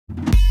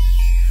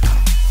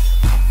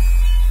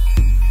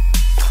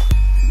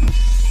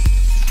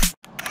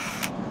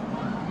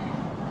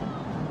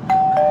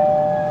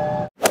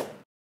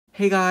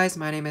Hey guys,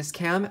 my name is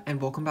Cam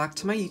and welcome back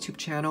to my YouTube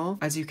channel.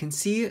 As you can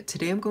see,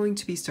 today I'm going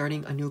to be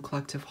starting a new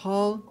collective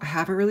haul. I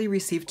haven't really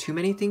received too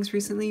many things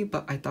recently,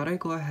 but I thought I'd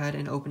go ahead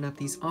and open up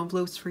these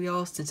envelopes for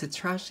y'all since it's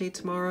trash day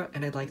tomorrow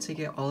and I'd like to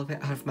get all of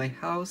it out of my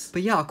house.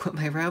 But yeah, I'll quit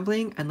my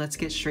rambling and let's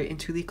get straight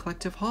into the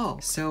collective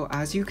haul. So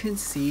as you can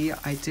see,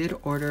 I did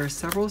order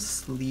several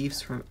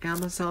sleeves from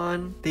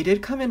Amazon. They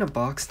did come in a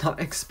box,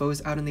 not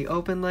exposed out in the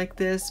open like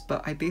this,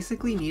 but I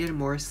basically needed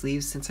more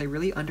sleeves since I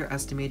really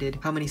underestimated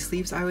how many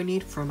sleeves I would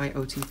need for my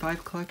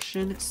OT5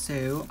 collection.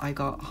 So I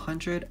got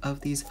 100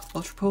 of these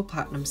Ultra Pro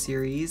Platinum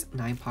series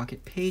 9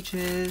 pocket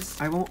pages.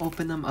 I won't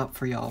open them up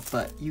for y'all,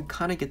 but you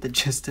kind of get the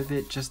gist of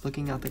it just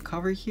looking at the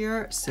cover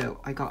here.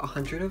 So I got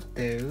 100 of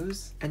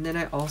those. And then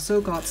I also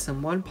got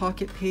some 1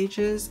 pocket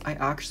pages. I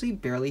actually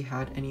barely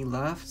had any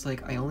left.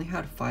 Like I only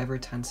had 5 or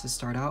 10 to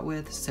start out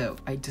with. So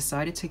I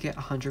decided to get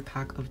 100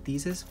 pack of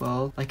these as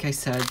well. Like I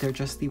said, they're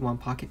just the 1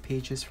 pocket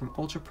pages from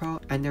Ultra Pro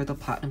and they're the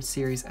Platinum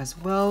series as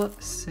well.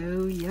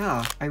 So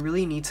yeah, I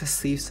really need to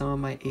sleeve some of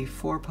my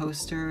A4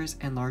 posters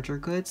and larger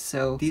goods,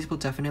 so these will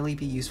definitely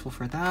be useful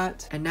for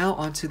that. And now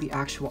onto the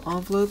actual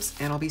envelopes,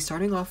 and I'll be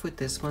starting off with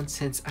this one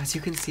since, as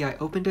you can see, I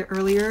opened it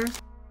earlier.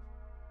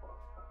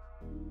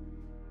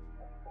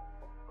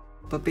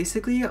 But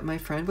basically, my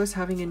friend was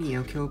having a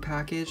Nyokyo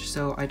package,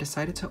 so I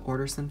decided to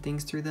order some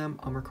things through them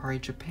on Mercari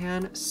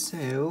Japan.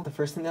 So the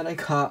first thing that I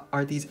got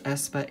are these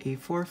aespa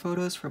A4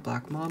 photos for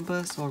Black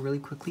Mamba, so I'll really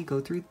quickly go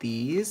through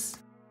these.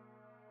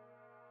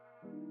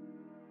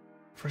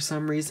 For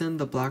some reason,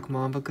 the Black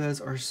Mamba goods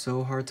are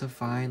so hard to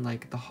find,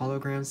 like the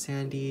hologram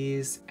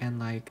standees and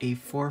like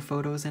A4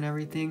 photos and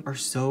everything are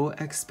so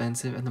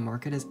expensive and the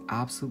market is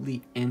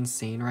absolutely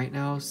insane right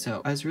now.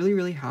 So I was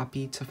really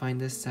happy to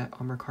find this set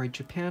on Mercari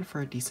Japan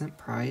for a decent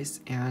price.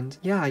 And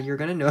yeah, you're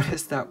gonna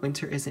notice that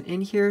Winter isn't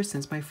in here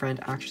since my friend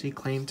actually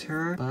claimed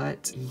her.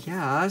 But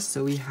yeah,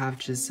 so we have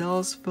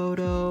Giselle's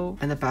photo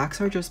and the backs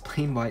are just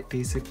plain white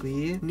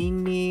basically.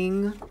 Ning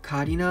Ning,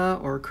 Karina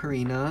or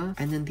Karina,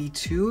 and then the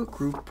 2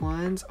 group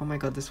ones. Oh my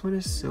god, this one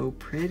is so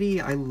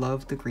pretty. I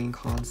love the green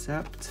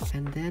concept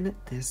and then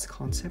this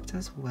concept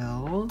as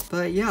well.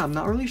 But yeah, I'm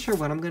not really sure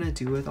what I'm gonna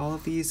do with all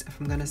of these, if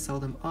I'm gonna sell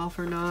them off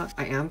or not.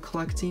 I am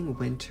collecting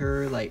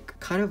Winter like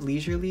kind of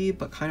leisurely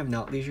but kind of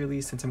not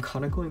leisurely since I'm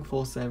kind of going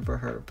full send for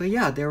her. But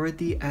yeah, there were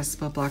the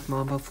aespa Black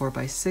Mamba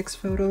 4x6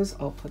 photos.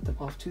 I'll put them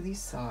off to the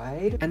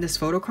side. And this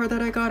photo card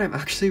that I got, I'm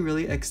actually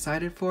really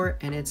excited for,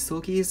 and it's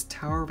Seulgi's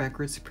Tower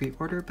Records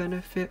pre-order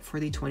benefit for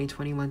the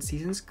 2021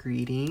 season's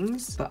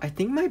greetings. But I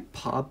think my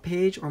pop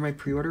page or my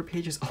pre-order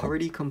page is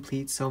already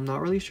complete, so I'm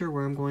not really sure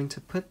where I'm going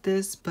to put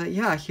this. But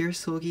yeah,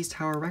 here's Seulgi's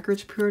Tower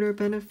Records pre-order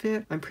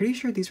benefit. I'm pretty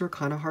sure these were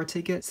kind of hard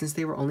to get since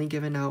they were only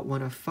given out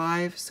 1 of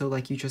 5, so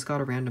like you just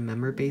got a random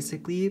member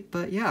basically.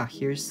 But yeah,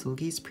 here's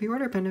Seulgi's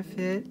pre-order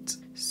benefit.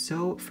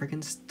 So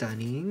freaking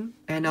stunning.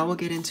 And now we'll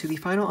get into the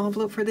final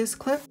envelope for this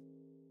clip.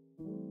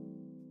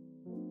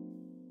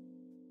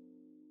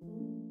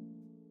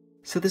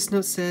 So this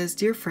note says,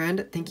 "Dear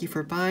friend, thank you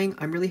for buying.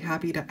 I'm really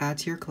happy to add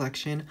to your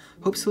collection.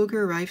 Hope Seulgi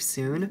arrives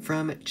soon.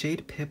 From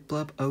Jade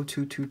Piplup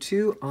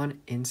 0222 on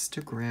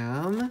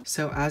Instagram."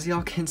 So as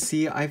y'all can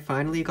see, I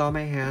finally got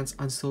my hands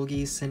on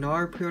Seulgi's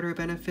Synnara pre-order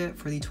benefit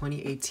for the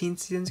 2018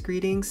 season's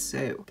greetings.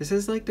 So this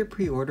is like the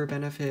pre-order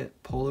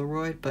benefit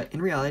Polaroid, but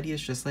in reality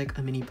it's just like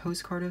a mini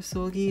postcard of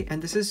Seulgi.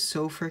 And this is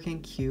so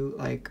freaking cute.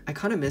 Like I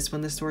kind of miss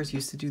when the stores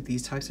used to do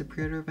these types of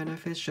pre-order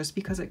benefits just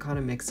because it kind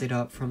of mixed it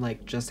up from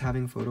like just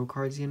having photo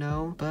cards, you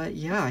know? But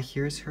yeah,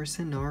 here's her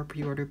Synnara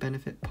pre-order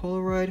benefit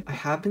Polaroid. I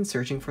have been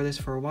searching for this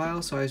for a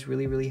while, so I was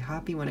really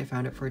happy when I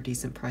found it for a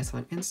decent price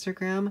on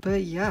Instagram.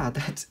 But yeah,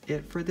 that's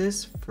it for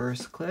this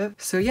first clip.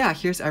 So yeah,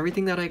 here's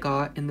everything that I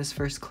got in this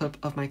first clip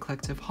of my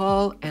collective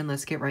haul, and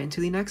let's get right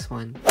into the next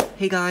one.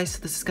 Hey guys,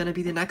 this is gonna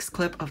be the next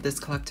clip of this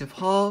collective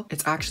haul.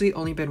 It's actually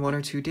only been 1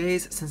 or 2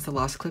 days since the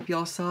last clip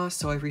y'all saw,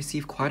 so I've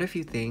received quite a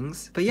few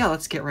things. But yeah,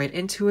 let's get right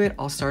into it.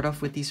 I'll start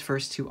off with these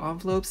first 2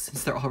 envelopes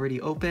since they're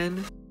already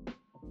open.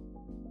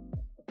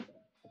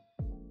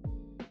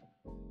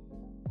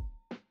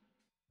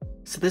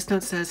 So this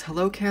note says,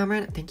 "Hello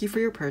Cameron, thank you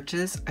for your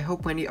purchase. I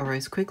hope Wendy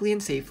arrives quickly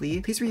and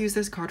safely. Please reuse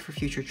this card for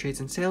future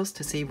trades and sales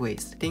to save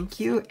waste. Thank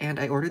you." And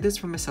I ordered this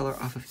from a seller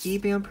off of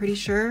eBay, I'm pretty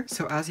sure.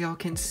 So as y'all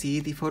can see,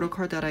 the photo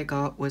card that I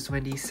got was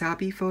Wendy's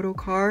Sappy photo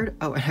card.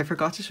 Oh, and I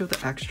forgot to show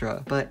the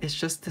extra, but it's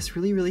just this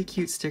really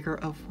cute sticker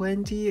of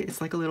Wendy. It's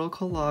like a little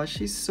collage.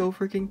 She's so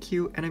freaking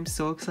cute and I'm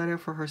so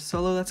excited for her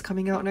solo that's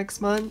coming out next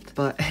month.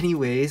 But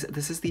anyways,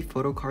 this is the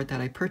photo card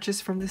that I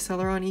purchased from the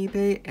seller on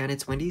eBay, and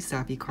it's Wendy's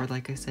Sappy card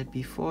like I said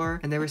before.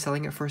 And they were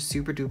selling it for a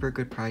super duper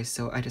good price,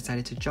 so I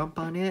decided to jump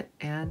on it.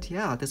 And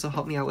yeah, this will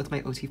help me out with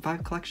my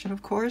OT5 collection,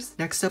 of course.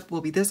 Next up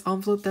will be this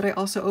envelope that I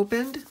also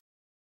opened.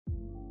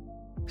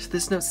 So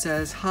this note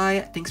says,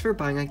 "Hi, thanks for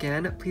buying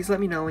again. Please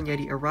let me know when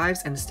Yeti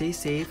arrives and stay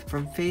safe.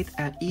 From Faith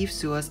at Eve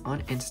Suas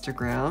on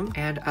Instagram."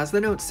 And as the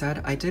note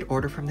said, I did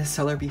order from this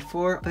seller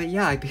before, but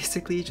yeah, I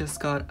basically just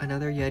got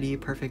another Yeti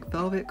Perfect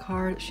Velvet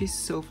card. She's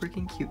so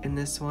freaking cute in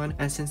this one.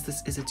 And since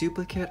this is a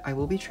duplicate, I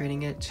will be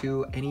trading it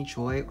to any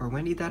Joy or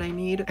Wendy that I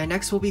need. And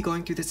next we'll be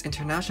going through this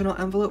international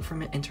envelope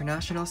from an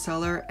international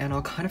seller, and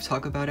I'll kind of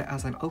talk about it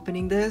as I'm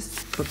opening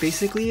this. But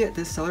basically,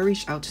 this seller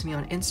reached out to me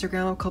on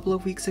Instagram a couple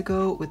of weeks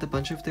ago with a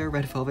bunch of their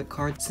red velvet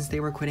cards since they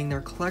were quitting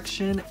their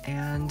collection.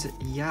 And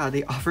yeah,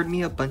 they offered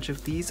me a bunch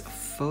of these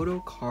photo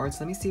cards.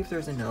 Let me see if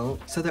there's a note.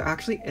 So there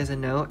actually is a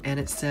note, and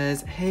it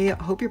says, "Hey,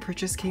 hope your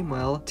purchase came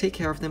well. Take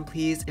care of them,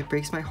 please. It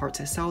breaks my heart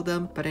to sell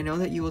them, but I know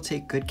that you will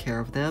take good care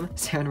of them.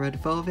 Stan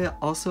Red Velvet.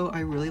 Also,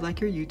 I really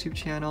like your YouTube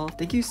channel.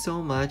 Thank you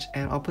so much."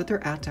 And I'll put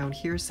their ad down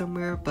here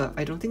somewhere, but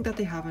I don't think that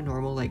they have a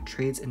normal like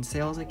trades and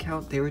sales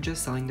account. They were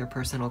just selling their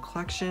personal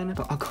collection.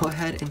 But I'll go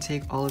ahead and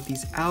take all of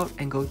these out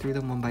and go through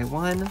them one by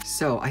one.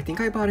 So I think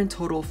I bought in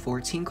total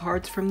 14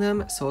 cards from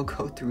them, so I'll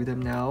go through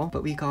them now.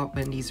 But we got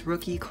Wendy's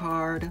rookie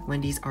card,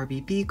 Wendy's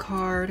RBB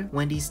card,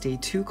 Wendy's day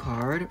 2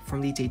 card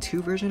from the day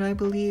 2 version, I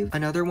believe,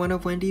 another one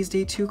of Wendy's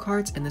day 2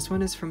 cards, and this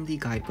one is from the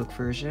guidebook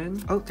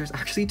version. Oh, there's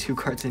actually 2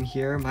 cards in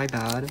here, my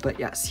bad. But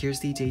yes, here's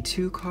the day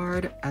 2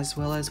 card, as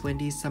well as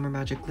Wendy's Summer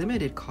Magic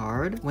Limited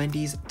card,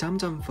 Wendy's Dum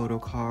Dum photo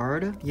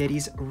card,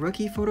 Yeti's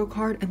rookie photo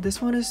card, and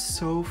this one is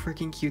so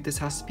freaking cute. This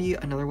has to be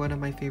another one of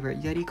my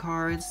favorite Yeti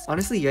cards.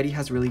 Honestly, Yeti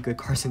has really good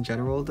cards in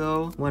general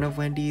though. One of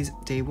Wendy's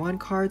day 1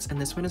 cards,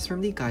 and this one is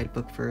from the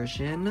guidebook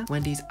version.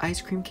 Wendy's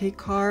ice cream cake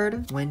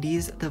card,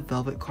 Wendy's the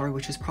velvet card,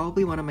 which is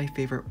probably one of my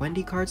favorite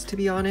Wendy cards to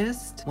be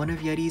honest. One of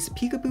Yeti's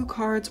peekaboo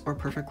cards or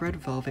perfect red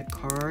velvet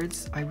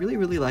cards. I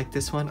really like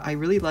this one. I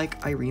really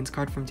like Irene's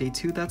card from day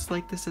 2 that's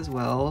like this as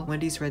well.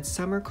 Wendy's red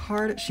summer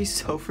card. She's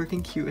so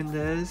freaking cute in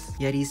this.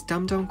 Yeti's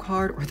Dum Dum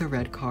card or the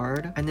red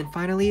card. And then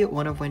finally,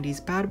 one of Wendy's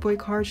bad boy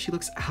cards. She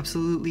looks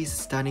absolutely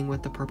stunning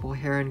with the purple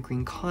hair and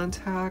green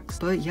contacts.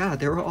 But yeah,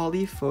 there were all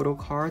the photo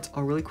cards.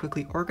 I'll really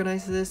quickly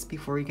organize this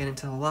before we get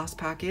into the last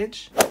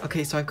package.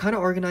 Okay, so I've kind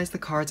of organized the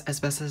cards as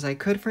best as I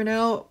could for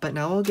now, but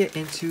now I'll get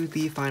into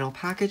the final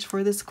package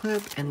for this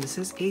clip, and this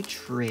is a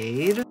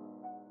trade.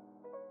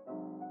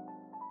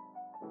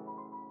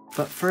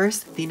 But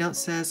first, the note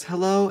says,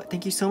 "Hello,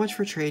 thank you so much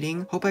for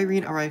trading. Hope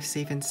Irene arrives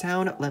safe and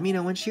sound. Let me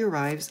know when she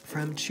arrives,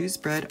 from Choose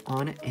Bread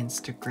on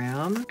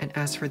Instagram." And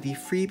as for the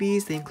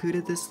freebies, they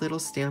included this little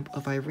stamp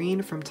of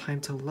Irene from Time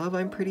to Love,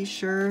 I'm pretty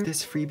sure.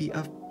 This freebie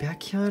of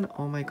Baekhyun.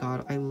 Oh my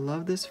god, I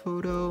love this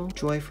photo.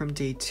 Joy from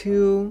day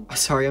 2. Oh,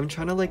 sorry, I'm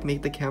trying to like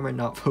make the camera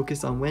not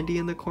focus on Wendy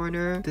in the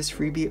corner. This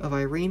freebie of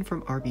Irene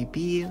from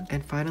RBB.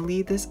 And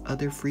finally, this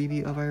other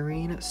freebie of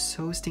Irene.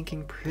 So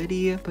stinking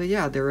pretty. But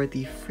yeah, there are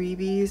the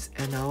freebies,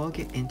 and now I'll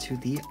get into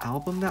the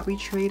album that we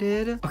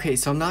traded. Okay,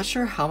 so I'm not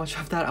sure how much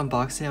of that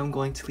unboxing I'm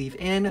going to leave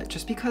in,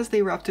 just because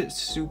they wrapped it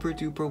super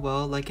duper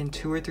well, like in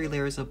 2 or 3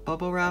 layers of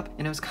bubble wrap,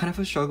 and it was kind of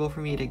a struggle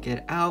for me to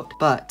get out.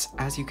 But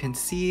as you can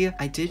see,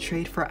 I did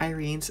trade for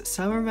Irene's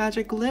Summer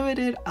Magic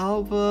Limited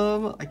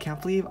album. I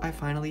can't believe I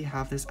finally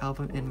have this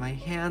album in my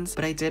hands,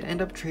 but I did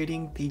end up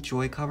trading the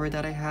Joy cover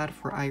that I had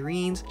for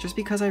Irene's, just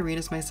because Irene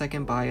is my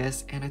second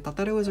bias, and I thought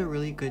that it was a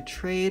really good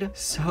trade.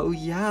 So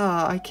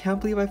yeah, I can't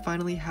believe I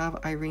finally have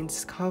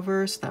Irene's cover.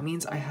 So that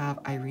means I have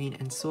Irene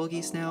and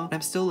Seulgi's now.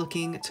 I'm still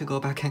looking to go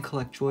back and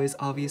collect Joys,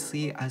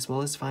 obviously, as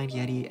well as find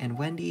Yeti and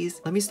Wendy's.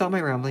 Let me stop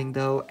my rambling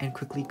though and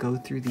quickly go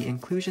through the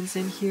inclusions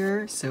in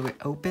here. So it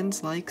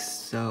opens like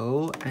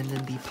so, and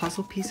then the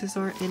puzzle pieces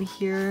are in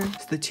here.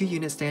 So the 2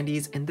 unit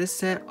standees in this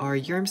set are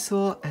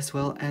Yermsul as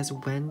well as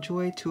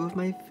Wenjoy, 2 of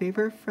my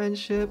favorite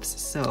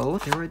friendships. So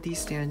there are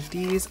these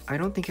standees. I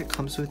don't think it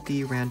comes with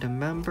the random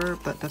member,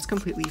 but that's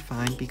completely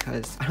fine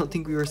because I don't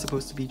think we were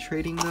supposed to be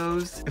trading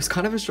those. It was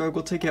kind of a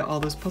struggle to get all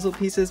those puzzle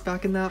pieces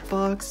back in that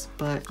box,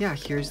 but yeah,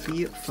 here's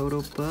the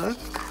photo book.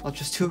 I'll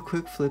just do a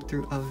quick flip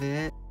through of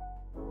it.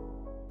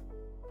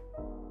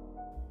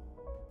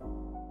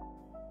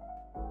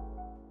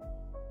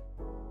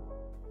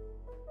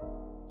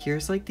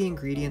 Here's like the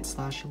ingredient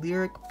slash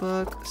lyric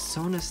book.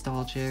 So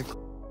nostalgic.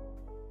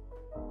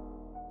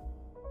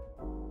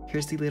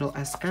 Here's the little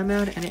SM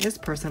ad, and it is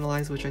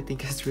personalized, which I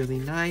think is really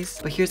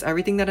nice. But here's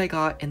everything that I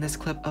got in this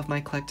clip of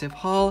my collective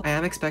haul. I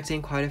am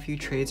expecting quite a few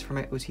trades for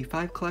my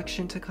OT5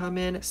 collection to come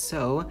in,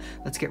 so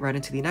let's get right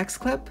into the next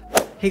clip.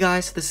 Hey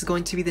guys, this is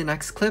going to be the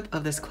next clip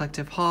of this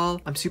collective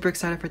haul. I'm super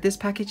excited for this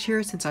package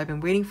here since I've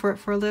been waiting for it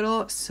for a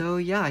little. So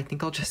yeah, I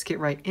think I'll just get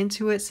right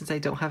into it since I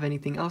don't have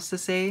anything else to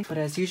say. But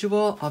as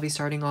usual, I'll be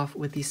starting off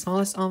with the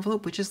smallest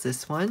envelope, which is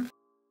this one.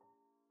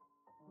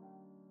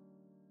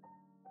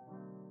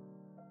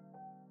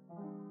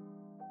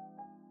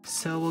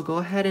 So we'll go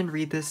ahead and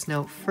read this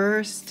note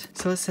first.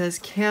 So it says,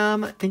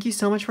 Cam, thank you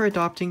so much for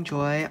adopting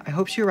Joy. I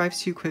hope she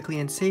arrives to you quickly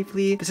and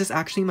safely. This is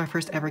actually my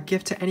first ever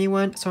gift to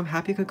anyone, so I'm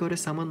happy it could go to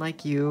someone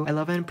like you. I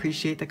love and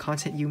appreciate the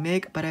content you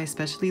make, but I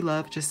especially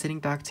love just sitting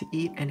back to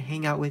eat and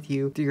hang out with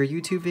you through your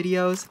YouTube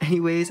videos.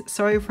 Anyways,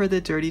 sorry for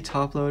the dirty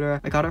top loader.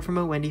 I got it from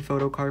a Wendy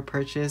photo card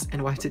purchase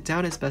and wiped it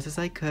down as best as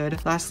I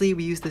could. Lastly,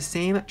 we use the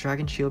same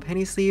Dragon Shield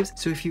penny sleeves,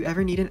 so if you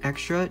ever need an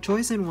extra,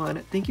 Joy's in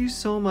one. Thank you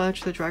so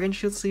much. The Dragon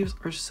Shield sleeves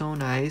are so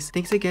nice.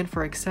 Thanks again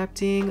for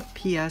accepting.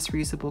 PS,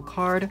 reusable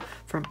card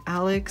from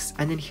Alex.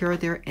 And then here are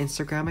their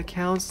Instagram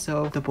accounts.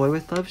 So the Boy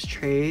with Love's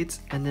Trades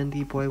and then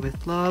the Boy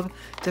with Love.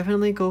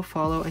 Definitely go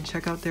follow and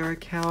check out their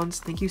accounts.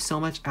 Thank you so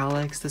much,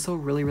 Alex. This will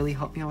really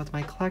help me out with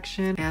my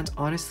collection, and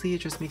honestly, it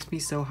just makes me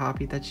so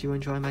happy that you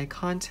enjoy my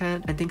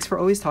content, and thanks for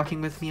always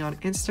talking with me on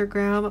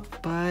Instagram.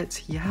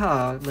 But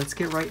yeah, let's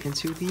get right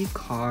into the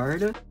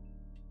card.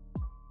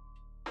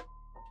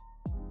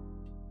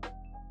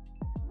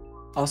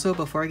 Also,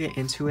 before I get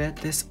into it,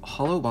 this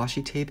holo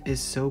washi tape is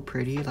so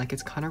pretty. Like,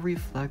 it's kind of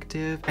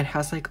reflective and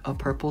has like a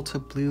purple to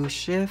blue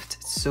shift.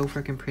 It's so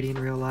freaking pretty in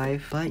real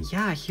life. But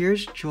yeah,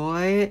 here's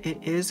Joy.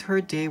 It is her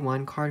day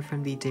one card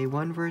from the day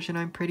one version,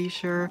 I'm pretty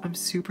sure. I'm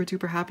super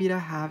duper happy to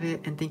have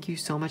it, and thank you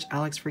so much,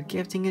 Alex, for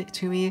gifting it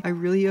to me. I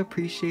really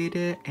appreciate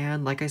it,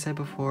 and like I said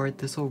before,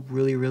 this will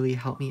really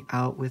help me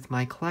out with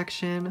my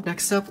collection.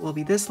 Next up will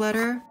be this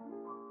letter.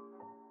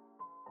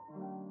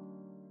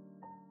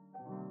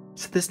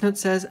 So this note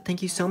says,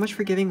 thank you so much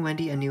for giving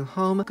Wendy a new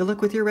home. Good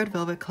luck with your red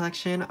velvet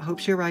collection. I hope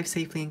she arrives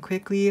safely and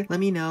quickly. Let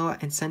me know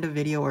and send a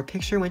video or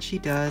picture when she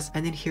does.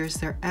 And then here's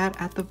their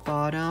at the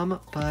bottom,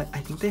 but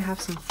I think they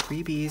have some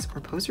freebies or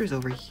posters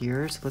over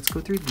here. So let's go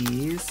through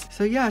these.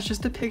 So yeah, it's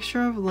just a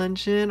picture of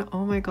Luncheon.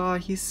 Oh my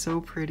god, he's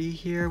so pretty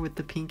here with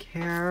the pink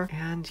hair.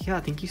 And yeah,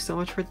 thank you so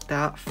much for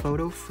that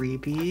photo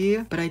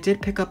freebie. But I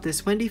did pick up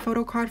this Wendy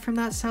photo card from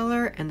that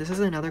seller, and this is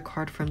another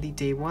card from the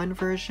day one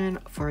version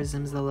for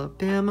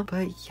Zimzalabih.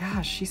 But yeah,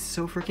 she's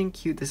so freaking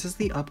cute. This is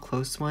the up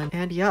close one,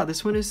 and yeah,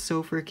 this one is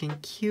so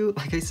freaking cute,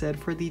 like I said,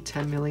 for the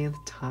 10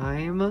 millionth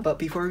time. But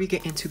before we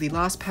get into the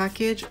last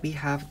package, we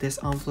have this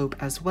envelope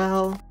as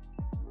well.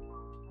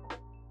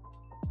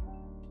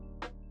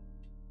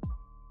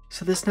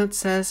 So this note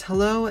says,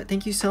 hello,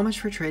 thank you so much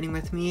for trading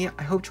with me.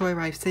 I hope Joy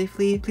arrives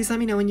safely. Please let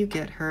me know when you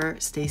get her.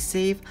 Stay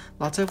safe.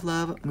 Lots of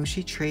love,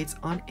 Mushi Trades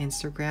on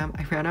Instagram.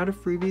 I ran out of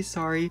freebies,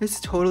 sorry. It's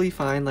totally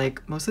fine.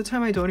 Like, most of the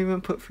time I don't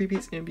even put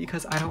freebies in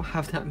because I don't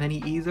have that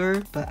many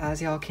either. But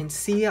as y'all can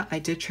see, I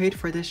did trade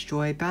for this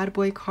Joy Bad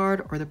Boy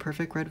card, or the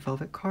Perfect Red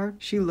Velvet card.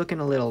 She looking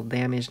a little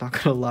damaged, not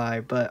gonna lie,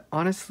 but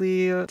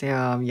honestly,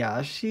 damn,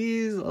 yeah,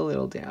 she's a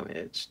little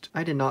damaged.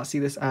 I did not see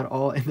this at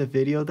all in the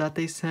video that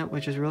they sent,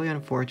 which is really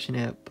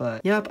unfortunate.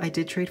 But yep, I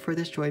did trade for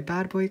this Joy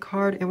Bad Boy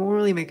card. It won't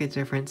really make a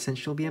difference since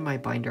she'll be in my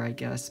binder, I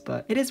guess,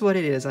 but it is what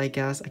it is, I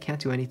guess. I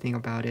can't do anything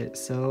about it.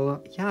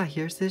 So yeah,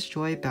 here's this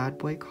Joy Bad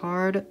Boy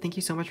card. Thank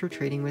you so much for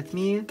trading with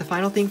me. The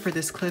final thing for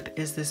this clip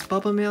is this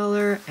bubble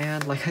mailer,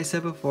 and like I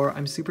said before,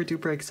 I'm super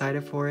duper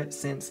excited for it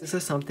since this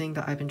is something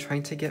that I've been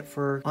trying to get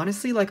for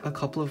honestly like a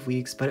couple of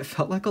weeks, but it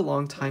felt like a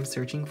long time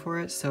searching for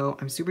it. So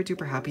I'm super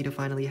duper happy to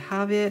finally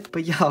have it.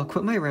 But yeah, I'll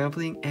quit my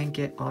rambling and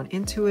get on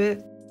into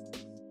it.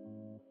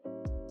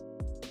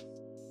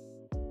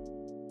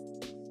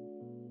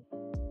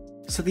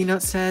 So the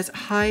note says,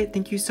 hi,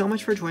 thank you so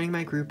much for joining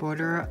my group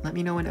order. Let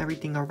me know when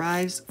everything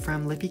arrives,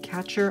 from Lippy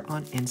Catcher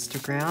on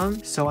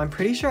Instagram. So I'm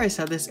pretty sure I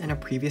said this in a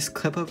previous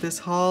clip of this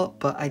haul,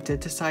 but I did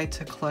decide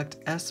to collect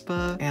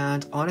aespa,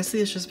 and honestly,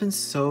 it's just been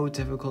so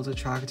difficult to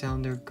track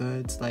down their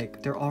goods.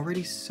 Like, they're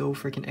already so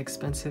freaking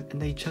expensive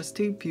and they just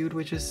debuted,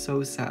 which is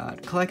so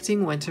sad.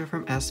 Collecting winter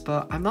from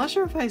aespa, I'm not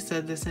sure if I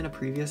said this in a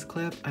previous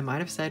clip. I might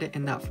have said it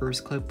in that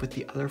first clip with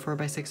the other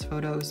 4x6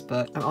 photos,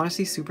 but I'm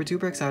honestly super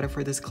duper excited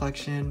for this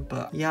collection.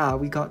 But yeah,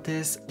 we got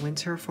this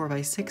winter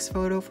 4x6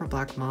 photo for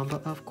Black Mamba,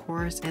 of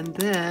course, and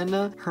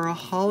then her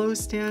holo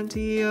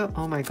standee.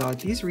 Oh my god,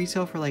 these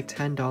retail for like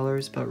 $10,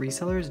 but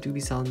resellers do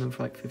be selling them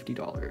for like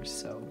 $50.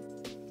 So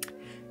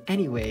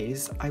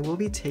anyways, I will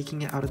be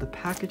taking it out of the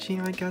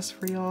packaging, I guess,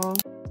 for y'all.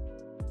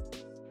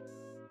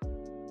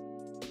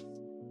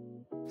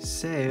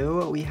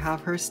 So we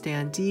have her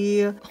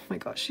standee. Oh my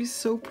gosh, she's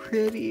so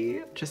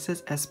pretty. Just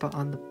says aespa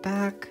on the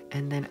back.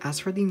 And then as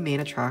for the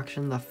main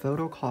attraction, the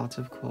photocards,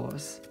 of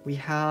course, we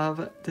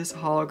have this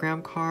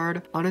hologram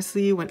card.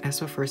 Honestly, when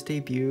aespa first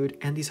debuted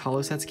and these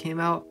holo sets came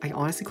out, I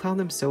honestly clowned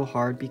them so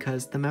hard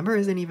because the member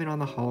isn't even on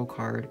the holo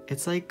card.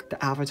 It's like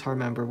the avatar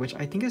member, which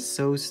I think is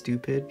so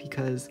stupid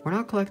because we're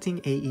not collecting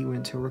AE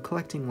Winter, we're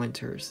collecting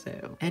Winter.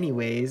 So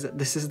anyways,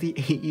 this is the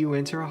AE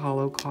Winter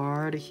holo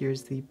card.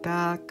 Here's the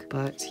back.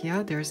 But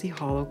yeah, there's the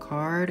holo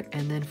card,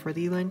 and then for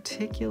the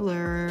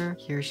lenticular,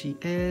 here she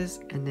is,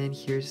 and then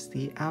here's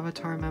the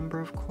avatar member,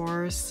 of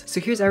course. So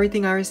here's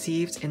everything I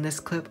received in this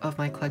clip of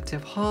my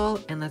collective haul,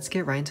 and let's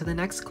get right into the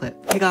next clip.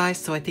 Hey guys,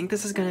 so I think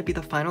this is gonna be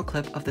the final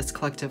clip of this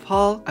collective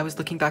haul. I was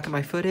looking back at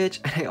my footage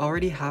and I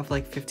already have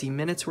like 15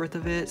 minutes worth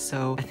of it,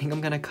 so I think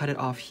I'm gonna cut it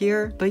off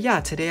here. But yeah,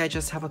 today I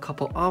just have a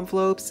couple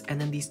envelopes and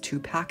then these 2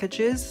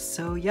 packages.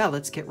 So yeah,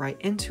 let's get right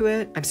into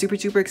it. I'm super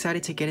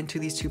excited to get into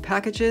these 2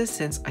 packages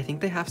since I think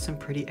they have some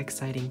pretty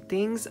exciting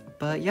things.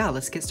 But yeah,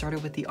 let's get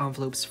started with the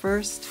envelopes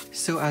first.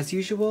 So as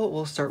usual,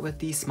 we'll start with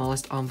the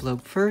smallest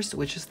envelope first,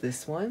 which is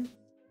this one.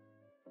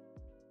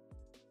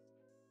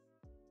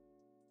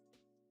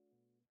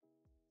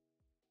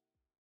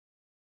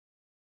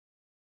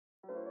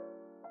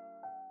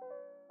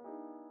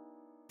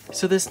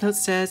 So this note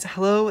says,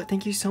 "Hello,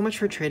 thank you so much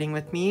for trading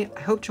with me.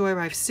 I hope Joy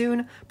arrives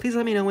soon. Please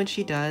let me know when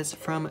she does,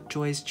 from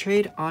Joy's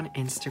Trade on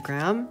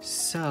Instagram."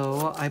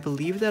 So I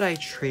believe that I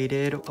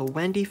traded a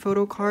Wendy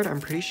photo card.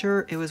 I'm pretty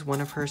sure it was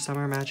one of her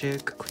Summer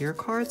Magic clear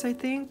cards, I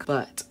think.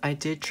 But I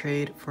did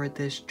trade for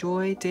this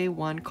Joy Day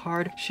 1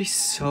 card. She's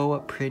so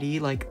pretty.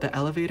 Like, the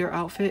elevator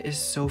outfit is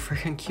so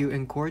freaking cute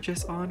and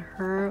gorgeous on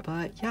her.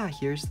 But yeah,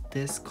 here's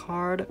this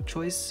card.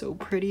 Joy's so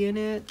pretty in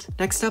it.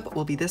 Next up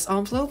will be this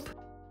envelope.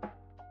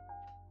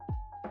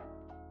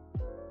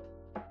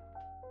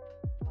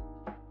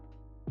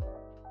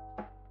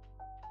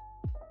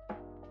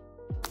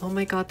 Oh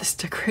my god, this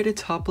decorated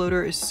top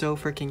loader is so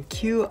freaking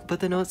cute. But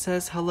the note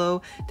says,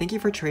 "Hello, thank you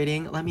for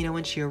trading. Let me know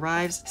when she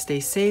arrives.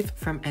 Stay safe,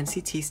 from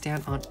NCT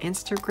Stan on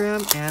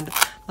Instagram." And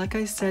like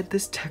I said,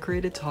 this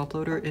decorated top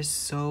loader is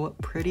so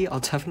pretty. I'll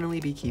definitely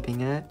be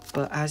keeping it.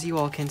 But as you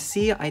all can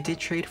see, I did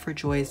trade for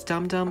Joy's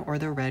Dum Dum, or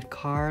the red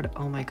card.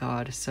 Oh my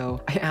god.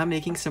 So I am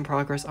making some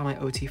progress on my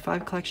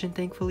OT5 collection,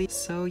 thankfully.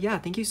 So yeah,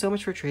 thank you so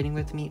much for trading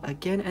with me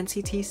again,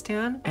 NCT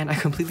Stan. And I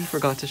completely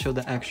forgot to show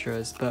the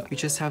extras, but we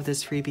just have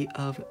this freebie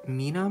of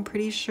Mina, I'm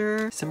pretty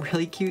sure. Some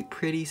really cute,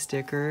 pretty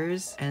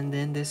stickers. And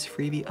then this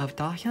freebie of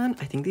Dahyun.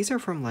 I think these are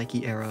from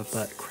Likey era,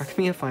 but correct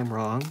me if I'm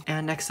wrong.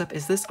 And next up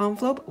is this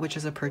envelope, which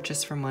is a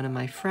purchase from one of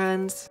my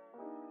friends.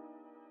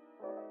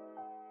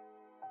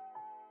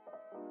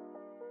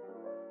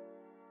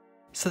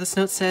 So this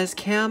note says,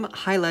 "Cam,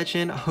 hi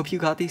legend, hope you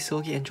got these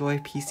Seulgi and Joy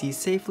PCs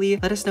safely.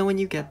 Let us know when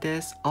you get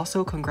this.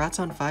 Also, congrats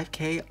on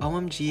 5k,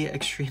 OMG,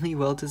 extremely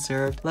well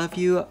deserved. Love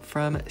you,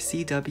 from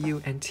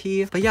CW and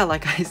T." But yeah,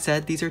 like I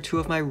said, these are 2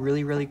 of my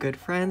really good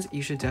friends.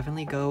 You should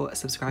definitely go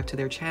subscribe to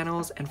their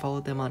channels and follow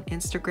them on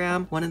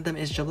Instagram. One of them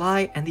is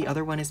July and the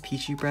other one is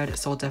Peachy Bread,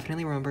 so I'll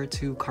definitely remember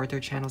to card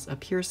their channels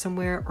up here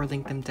somewhere or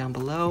link them down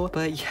below.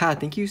 But yeah,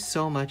 thank you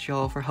so much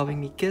y'all for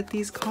helping me get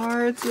these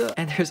cards.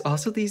 And there's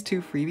also these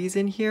 2 freebies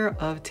in here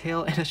of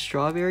Tail and a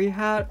strawberry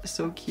hat,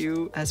 so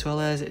cute, as well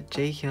as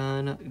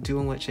Jaehyun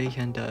doing what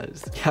Jaehyun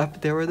does.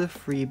 Yep, there were the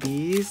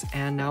freebies,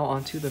 and now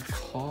onto the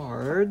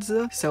cards.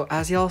 So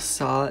as y'all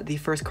saw, the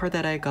first card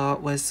that I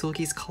got was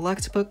Seulgi's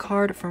Collect Book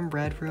card from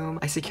Red Room.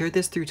 I secured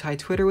this through Thai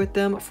Twitter with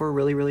them for a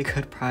really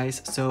good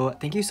price, so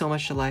thank you so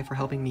much July for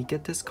helping me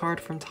get this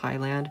card from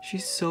Thailand.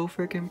 She's so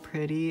freaking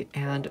pretty,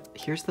 and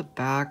here's the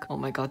back. Oh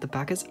my god, the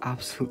back is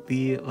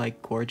absolutely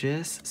like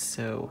gorgeous.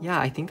 So yeah,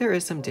 I think there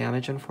is some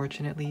damage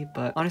unfortunately,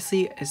 but honestly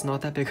it's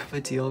not that big of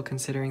a deal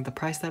considering the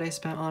price that I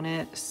spent on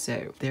it.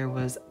 So there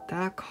was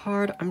that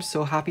card. I'm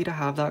so happy to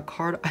have that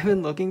card. I've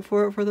been looking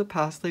for it for the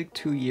past like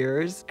 2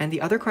 years. And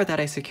the other card that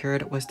I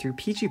secured was through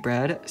Peachy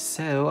Bread,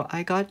 so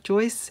I got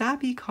Joy's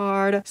Sappy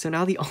card. So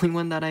now the only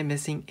one that I'm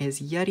missing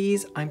is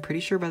Yeri's. I'm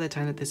pretty sure by the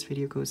time that this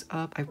video goes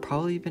up, I've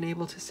probably been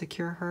able to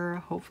secure her,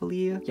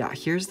 hopefully. Yeah,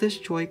 here's this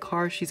Joy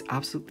card. She's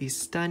absolutely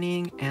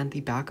stunning, and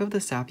the back of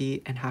the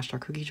Sappy and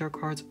 #cookie jar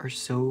cards are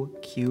so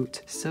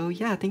cute. So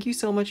yeah, thank you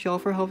so much y'all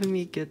for helping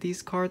me get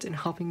these cards and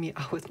helping me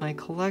out with my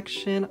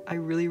collection. I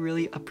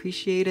really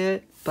appreciate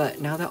it.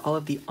 But now that all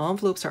of the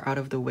envelopes are out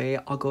of the way,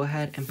 I'll go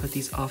ahead and put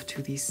these off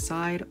to the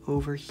side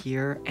over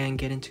here and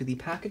get into the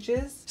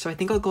packages. So I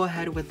think I'll go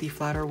ahead with the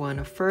flatter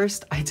one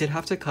first. I did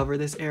have to cover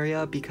this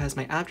area because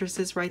my address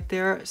is right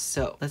there.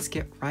 So let's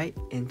get right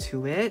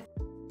into it.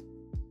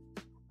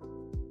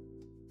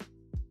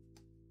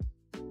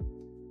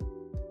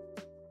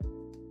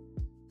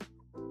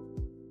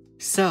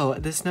 So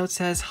this note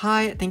says,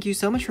 "Hi, thank you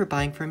so much for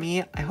buying for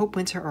me. I hope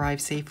Winter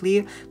arrives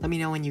safely. Let me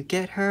know when you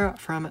get her,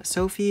 from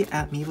Sophie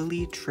at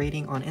Mevely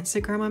Trading on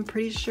Instagram, I'm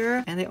pretty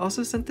sure." And they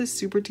also sent this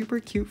super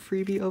duper cute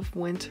freebie of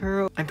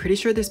Winter. I'm pretty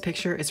sure this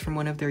picture is from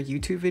one of their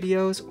YouTube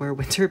videos where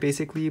Winter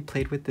basically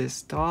played with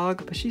this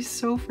dog, but she's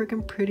so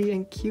freaking pretty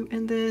and cute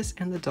in this,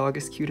 and the dog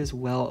is cute as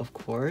well, of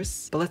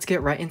course. But let's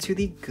get right into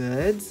the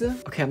goods.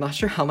 Okay, I'm not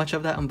sure how much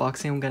of that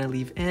unboxing I'm gonna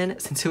leave in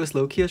since it was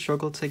low-key a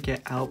struggle to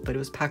get out, but it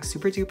was packed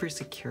super duper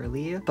securely.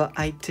 early. But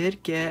I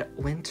did get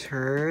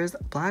Winter's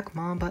Black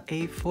Mamba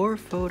A4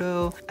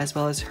 photo as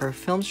well as her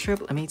film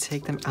strip. Let me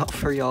take them out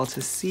for y'all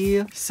to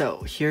see.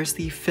 So here's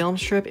the film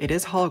strip. It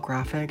is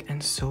holographic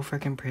and so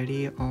freaking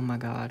pretty. Oh my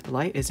god. The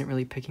light isn't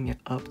really picking it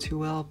up too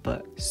well,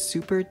 but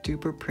super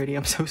duper pretty.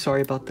 I'm so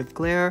sorry about the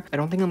glare. I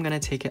don't think I'm gonna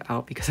take it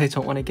out because I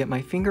don't want to get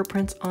my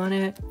fingerprints on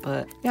it.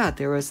 But yeah,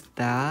 there was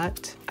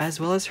that as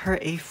well as her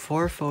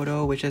A4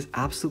 photo, which is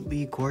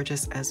absolutely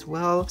gorgeous as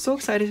well. So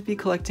excited to be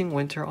collecting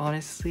Winter,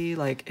 honestly.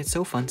 Like, it's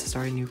so fun to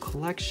start a new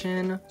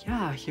collection.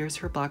 Yeah, here's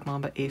her Black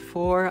Mamba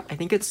A4. I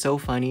think it's so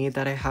funny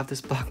that I have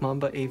this Black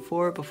Mamba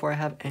A4 before I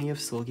have any of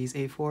Seulgi's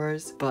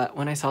A4s. But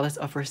when I saw this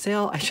up for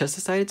sale, I just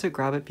decided to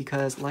grab it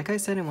because, like I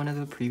said in one of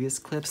the previous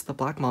clips, the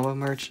Black Mamba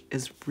merch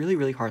is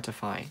really hard to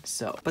find.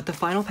 So, but the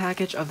final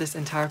package of this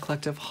entire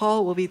collective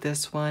haul will be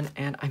this one,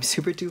 and I'm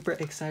super duper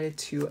excited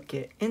to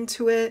get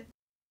into it.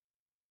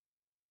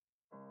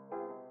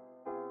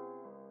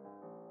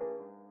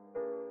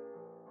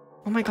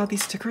 Oh my god,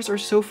 these stickers are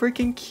so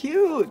freaking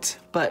cute!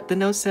 But the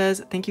note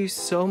says, thank you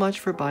so much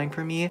for buying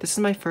from me. This is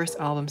my first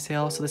album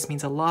sale, so this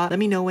means a lot. Let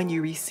me know when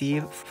you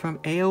receive. From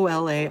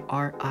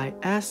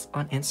AOLARIS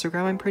on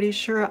Instagram, I'm pretty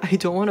sure. I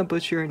don't want to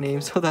butcher your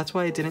name, so that's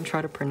why I didn't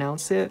try to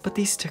pronounce it. But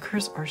these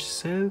stickers are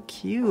so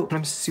cute. And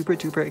I'm super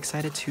duper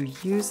excited to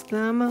use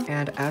them.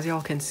 And as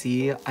y'all can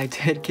see, I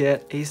did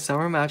get a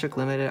Summer Magic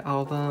Limited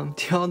album.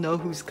 Do y'all know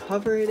whose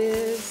cover it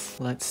is?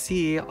 Let's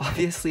see.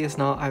 Obviously, it's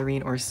not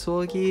Irene or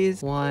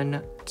Seulgi's.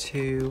 1,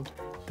 2,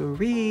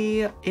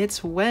 3.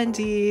 It's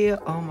Wendy.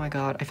 Oh my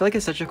god, I feel like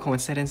it's such a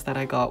coincidence that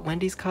I got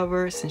Wendy's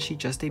cover since she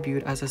just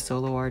debuted as a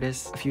solo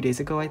artist a few days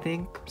ago, I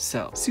think.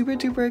 So super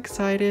duper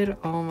excited.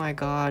 Oh my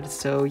god.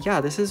 So yeah,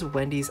 this is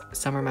Wendy's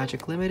Summer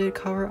Magic Limited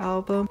cover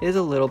album. It is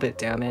a little bit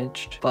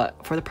damaged,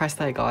 but for the price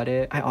that I got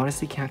it, I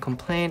honestly can't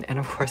complain. And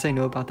of course I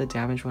know about the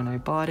damage when I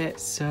bought it.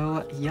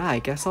 So yeah, I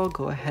guess I'll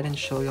go ahead and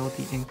show y'all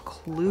the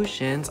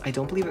inclusions. I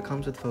don't believe it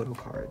comes with photo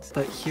cards,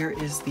 but here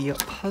is the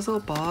puzzle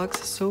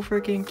box. So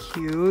freaking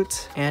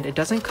cute. And it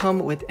doesn't come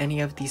with any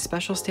of the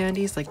special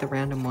standees like the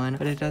random one,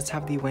 but it does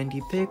have the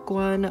Wendy big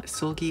one,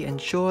 Seulgi and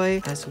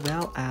Joy, as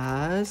well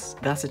as...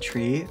 that's a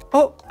tree.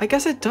 Oh, I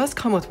guess it does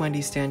come with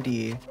Wendy's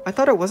standee. I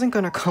thought it wasn't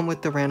gonna come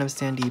with the random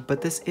standee, but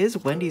this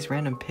is Wendy's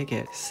random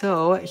picket.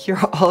 So here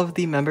are all of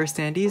the member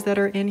standees that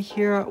are in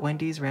here.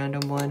 Wendy's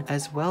random one,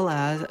 as well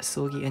as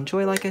Seulgi and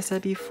Joy, like I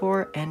said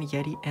before, and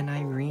Yeri and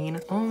Irene.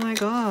 Oh my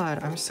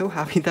god, I'm so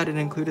happy that it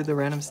included the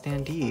random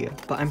standee.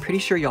 But I'm pretty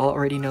sure y'all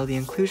already know the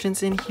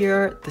inclusions in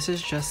here. This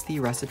is just the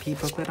recipe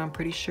booklet, I'm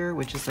pretty sure,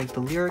 which is like the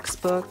lyrics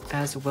book,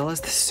 as well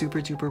as the super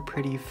duper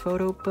pretty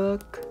photo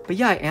book. But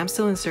yeah, I am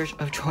still in search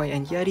of Joy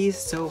and Yeti,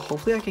 so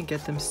hopefully I can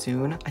get them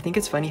soon. I think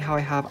it's funny how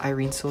I have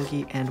Irene,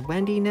 Seulgi, and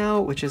Wendy now,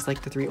 which is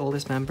like the 3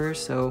 oldest members,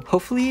 so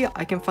hopefully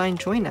I can find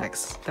Joy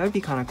next. That would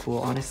be kind of cool,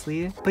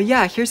 honestly. But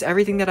yeah, here's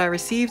everything that I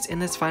received in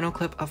this final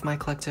clip of my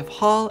collective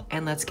haul,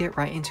 and let's get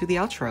right into the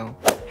outro.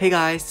 Hey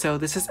guys, so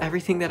this is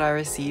everything that I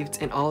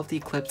received in all of the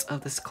clips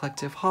of this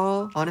collective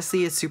haul.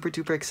 Honestly, it's super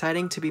duper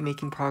exciting to be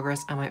making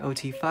progress on my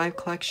OT5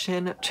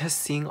 collection. Just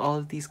seeing all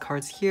of these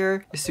cards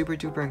here is super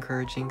duper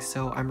encouraging,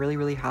 so I'm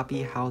really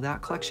happy how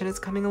that collection is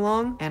coming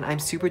along. And I'm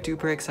super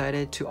duper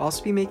excited to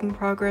also be making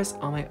progress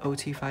on my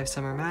OT5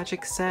 Summer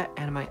Magic set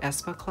and my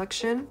aespa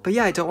collection. But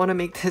yeah, I don't want to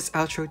make this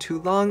outro too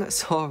long,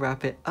 so I'll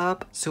wrap it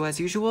up. So as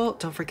usual,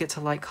 don't forget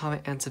to like,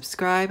 comment, and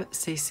subscribe.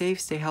 Stay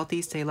safe, stay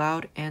healthy, stay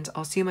loud, and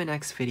I'll see you in my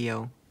next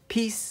video.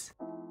 Peace!